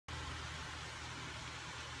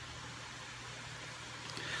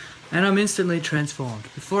and I'm instantly transformed.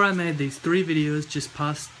 Before I made these 3 videos, just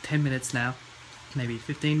past 10 minutes now, maybe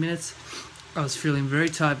 15 minutes, I was feeling very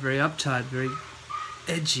tight, very uptight, very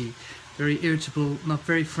edgy, very irritable, not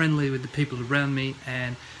very friendly with the people around me,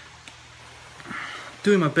 and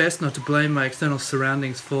doing my best not to blame my external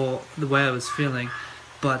surroundings for the way I was feeling,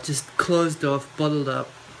 but just closed off, bottled up,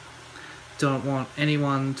 don't want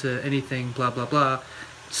anyone to anything, blah blah blah,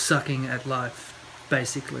 sucking at life,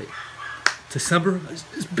 basically. To summarize,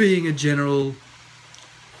 just being a general,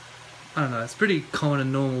 I don't know, it's pretty common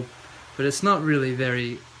and normal, but it's not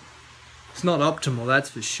really it's not optimal, that's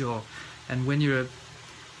for sure. And when you're a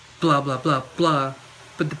blah blah blah blah,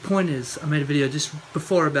 but the point is, I made a video just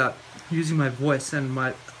before about using my voice and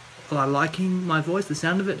liking my voice, the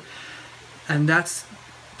sound of it, and that's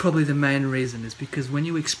probably the main reason, is because when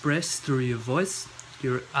you express through your voice,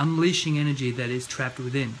 you're unleashing energy that is trapped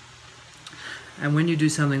within. And when you do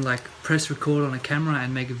something like press record on a camera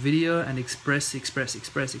and make a video and express,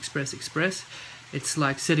 it's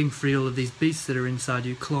like setting free all of these beasts that are inside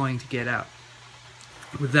you, clawing to get out,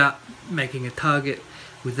 without making a target,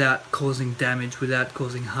 without causing damage, without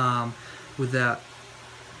causing harm, without...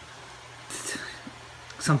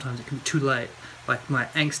 Sometimes it can be too late. Like my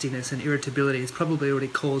angstiness and irritability has probably already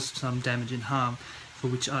caused some damage and harm, for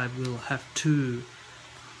which I will have to,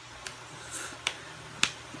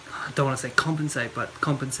 I don't want to say compensate, but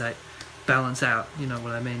compensate, balance out, you know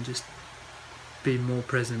what I mean, just be more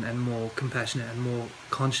present and more compassionate and more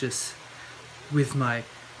conscious with my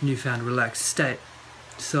newfound relaxed state.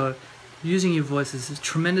 So using your voice is a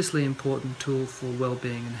tremendously important tool for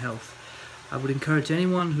well-being and health. I would encourage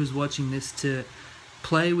anyone who's watching this to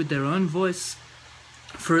play with their own voice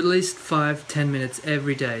for at least 5-10 minutes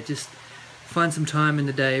every day. Just find some time in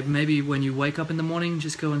the day, maybe when you wake up in the morning,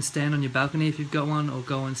 just go and stand on your balcony if you've got one, or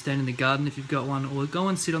go and stand in the garden if you've got one, or go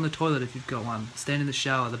and sit on the toilet if you've got one. Stand in the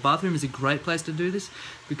shower. The bathroom is a great place to do this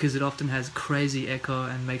because it often has crazy echo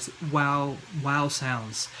and makes wow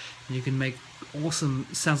sounds. And you can make awesome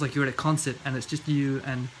sounds like you're at a concert and it's just you,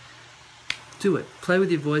 and do it. Play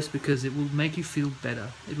with your voice because it will make you feel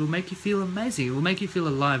better. It will make you feel amazing. It will make you feel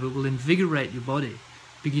alive. It will invigorate your body,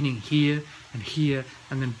 beginning here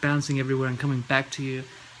and then bouncing everywhere and coming back to you.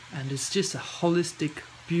 And it's just a holistic,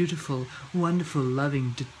 beautiful, wonderful,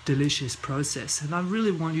 loving, delicious process. And I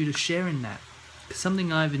really want you to share in that. It's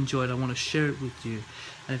something I've enjoyed. I want to share it with you.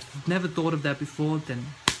 And if you've never thought of that before,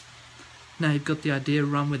 then now you've got the idea,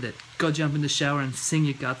 run with it. Go jump in the shower and sing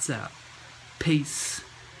your guts out. Peace.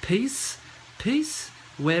 Peace? Peace?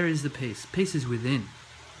 Where is the peace? Peace is within.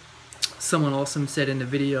 Someone awesome said in the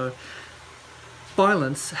video,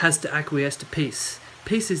 violence has to acquiesce to peace.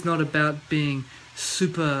 Peace is not about being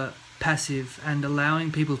super passive and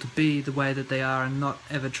allowing people to be the way that they are and not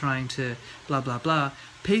ever trying to blah blah blah.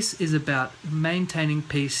 Peace is about maintaining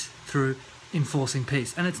peace through enforcing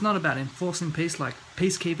peace. And it's not about enforcing peace like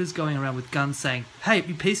peacekeepers going around with guns saying, hey,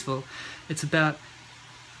 be peaceful. It's about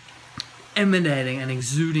emanating and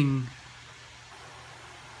exuding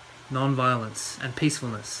non-violence and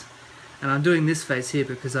peacefulness. And I'm doing this face here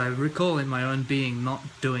because I recall in my own being not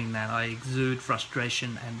doing that. I exude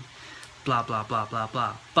frustration and blah blah blah blah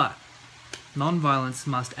blah. But non-violence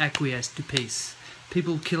must acquiesce to peace.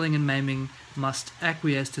 People killing and maiming must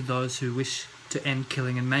acquiesce to those who wish to end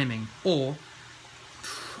killing and maiming. Or,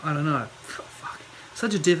 I don't know, fuck.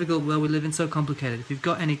 Such a difficult world we live in, so complicated. If you've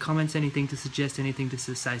got any comments, anything to suggest, anything to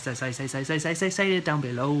say it down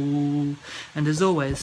below. And as always,